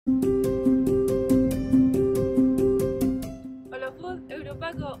HOLOFOOD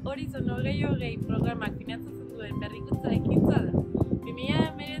Europako Horizon 2020 programak finantzatzen duen berrikuntza ekintza da.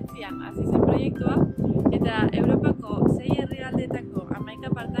 2019an hasi zen proiektua eta Europako 6 herrialdeetako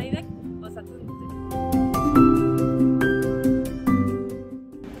 11 partaidek osatzen dute.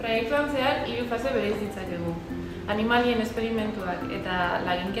 Proiektuan zehar 3 fase bereiz ditzakegu. Animalien esperimentuak eta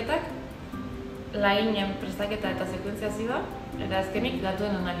laginketak, laginen prestaketa eta sekuentziazioa, eta azkenik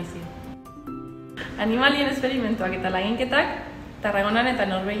datuen analizia. Animalien esperimentuak eta laginketak Tarragonan eta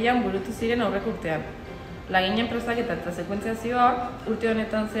Norvegian burutu ziren aurreko urtean. Laginen prestaketa eta sekuentziazioa urte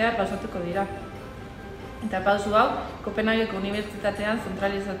honetan zehar gauzatuko dira. Eta pausu hau, Kopenhageko Unibertsitatean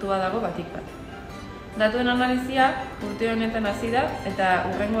zentralizatua dago batik bat. Datuen analizia urte honetan hasi da eta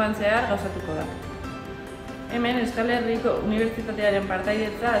hurrengoan zehar gauzatuko da. Hemen Euskal Herriko Unibertsitatearen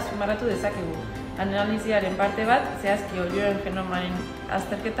partaidetza azpimarratu dezakegu. Analiziaren parte bat, zehazki olioen genomaren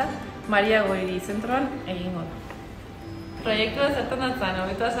azterketa, Maria Goiri zentroan egingo da. Proiektua zertan datzan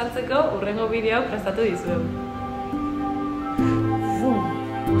hobeto azaltzeko hurrengo bideo hau prestatu dizuegu.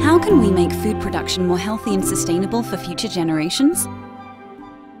 How can we make food production more healthy and sustainable for future generations?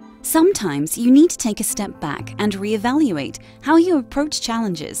 Sometimes you need to take a step back and reevaluate how you approach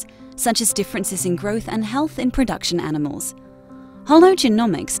challenges, such as differences in growth and health in production animals.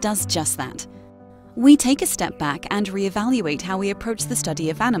 Hologenomics does just that. We take a step back and reevaluate how we approach the study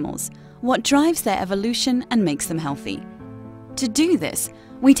of animals, what drives their evolution and makes them healthy. To do this,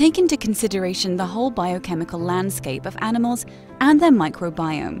 we take into consideration the whole biochemical landscape of animals and their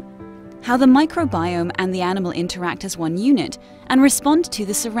microbiome, how the microbiome and the animal interact as one unit and respond to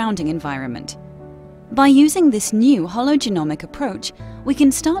the surrounding environment. By using this new hologenomic approach, we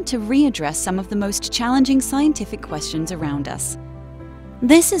can start to readdress some of the most challenging scientific questions around us.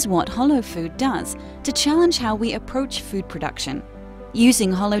 This is what HOLOFOOD does to challenge how we approach food production,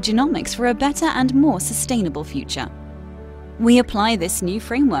 using hologenomics for a better and more sustainable future. We apply this new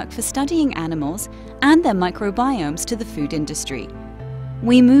framework for studying animals and their microbiomes to the food industry.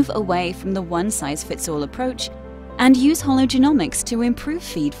 We move away from the one-size-fits-all approach and use hologenomics to improve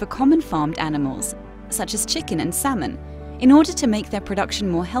feed for common farmed animals, such as chicken and salmon, in order to make their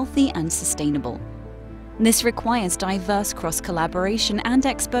production more healthy and sustainable. This requires diverse cross-collaboration and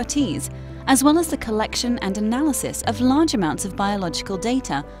expertise, as well as the collection and analysis of large amounts of biological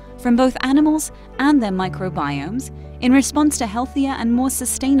data from both animals and their microbiomes in response to healthier and more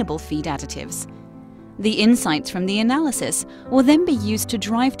sustainable feed additives. The insights from the analysis will then be used to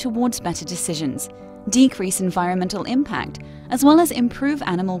drive towards better decisions, decrease environmental impact, as well as improve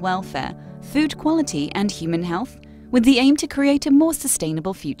animal welfare, food quality and human health, with the aim to create a more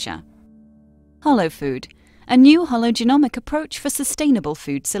sustainable future. HOLOFOOD, a new hologenomic approach for sustainable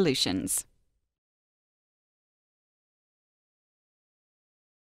food solutions.